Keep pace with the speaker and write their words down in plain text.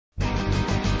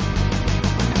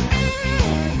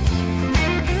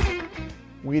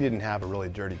we didn't have a really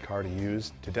dirty car to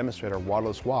use to demonstrate our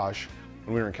waterless wash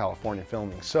when we were in California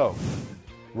filming. So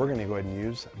we're going to go ahead and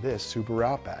use this Subaru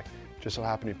Outback. Just so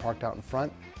happened to be parked out in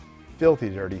front, filthy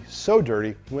dirty, so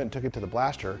dirty, we went and took it to the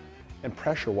blaster and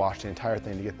pressure washed the entire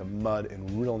thing to get the mud and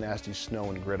real nasty snow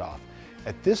and grit off.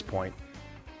 At this point,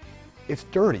 it's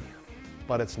dirty,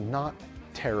 but it's not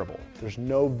terrible. There's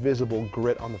no visible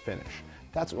grit on the finish.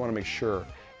 That's what we want to make sure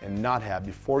and not have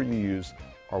before you use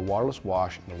our waterless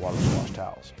wash and the waterless wash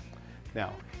towels.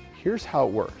 Now, here's how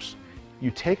it works.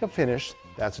 You take a finish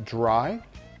that's dry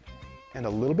and a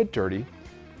little bit dirty,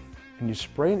 and you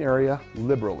spray an area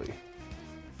liberally.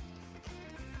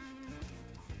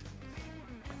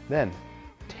 Then,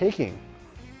 taking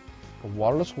the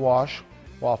waterless wash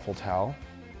waffle towel,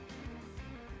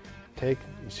 you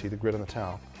see the grit on the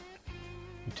towel,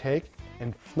 you take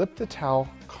and flip the towel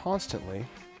constantly,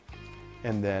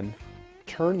 and then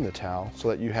turn the towel so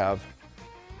that you have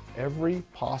every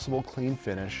possible clean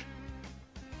finish,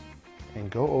 and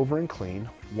go over and clean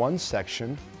one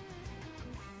section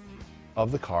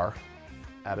of the car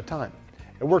at a time.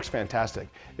 It works fantastic.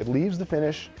 It leaves the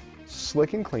finish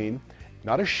slick and clean,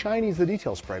 not as shiny as the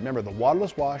detail spray. Remember, the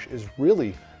waterless wash is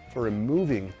really for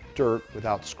removing dirt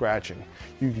without scratching.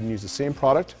 You can use the same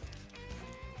product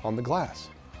on the glass.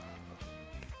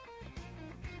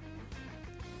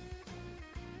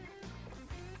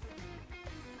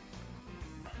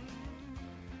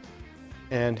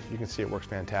 And you can see it works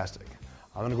fantastic.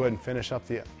 I'm going to go ahead and finish up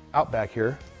the Outback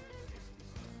here,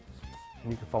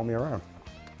 and you can follow me around.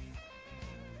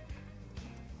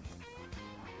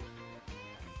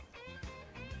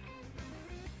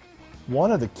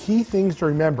 One of the key things to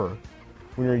remember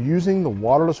when you're using the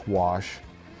waterless wash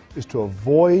is to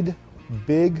avoid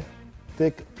big,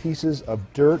 thick pieces of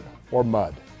dirt or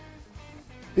mud.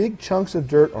 Big chunks of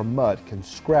dirt or mud can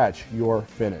scratch your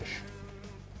finish.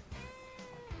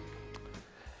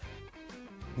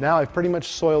 Now I've pretty much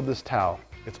soiled this towel.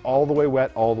 It's all the way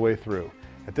wet all the way through.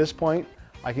 At this point,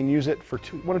 I can use it for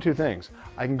one of two things.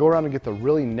 I can go around and get the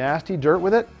really nasty dirt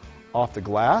with it off the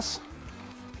glass,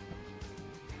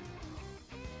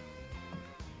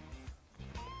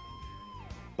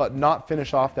 but not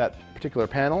finish off that particular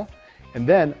panel. And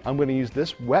then I'm going to use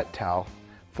this wet towel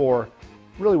for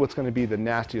really what's going to be the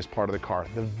nastiest part of the car,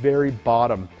 the very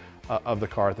bottom of the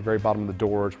car, at the very bottom of the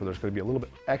doors where there's going to be a little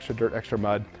bit extra dirt, extra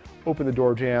mud. Open the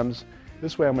door jambs.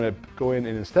 This way I'm going to go in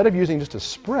and instead of using just a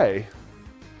spray,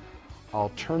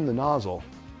 I'll turn the nozzle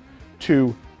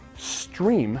to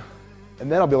stream,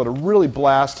 and then I'll be able to really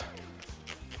blast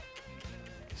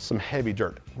some heavy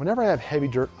dirt. Whenever I have heavy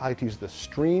dirt, I like to use the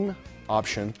stream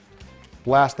option,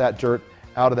 blast that dirt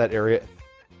out of that area.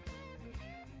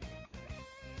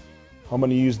 I'm going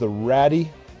to use the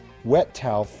ratty wet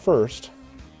towel first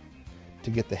to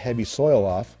get the heavy soil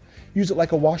off. Use it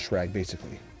like a wash rag,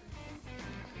 basically.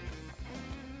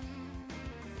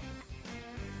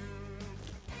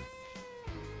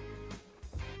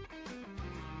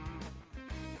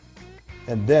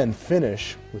 And then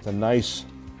finish with a nice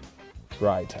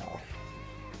dry towel.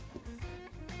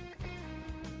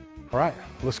 All right,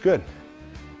 looks good.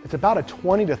 It's about a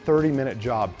 20 to 30 minute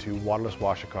job to waterless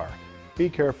wash a car. Be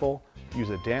careful, use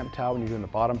a damp towel when you're doing the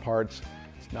bottom parts.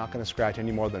 It's not going to scratch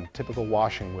any more than typical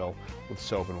washing will with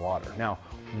soap and water. Now,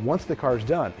 once the car's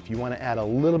done, if you want to add a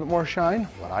little bit more shine,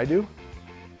 what I do,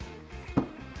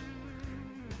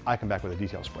 I come back with a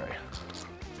detail spray.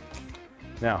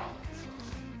 Now,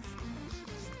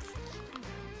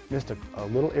 missed a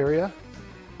little area,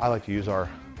 I like to use our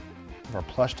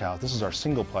plush towels. This is our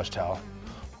single plush towel,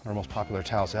 one of our most popular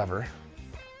towels ever.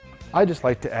 I just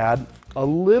like to add a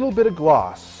little bit of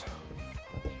gloss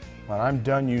when I'm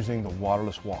done using the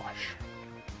waterless wash.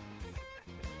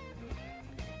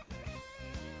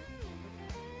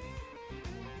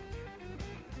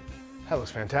 That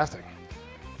looks fantastic.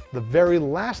 The very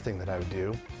last thing that I would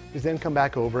do is then come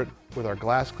back over it with our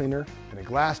glass cleaner and a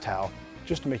glass towel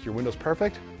just to make your windows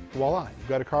perfect. Voila, you've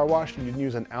got a car wash and you can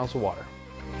use an ounce of water.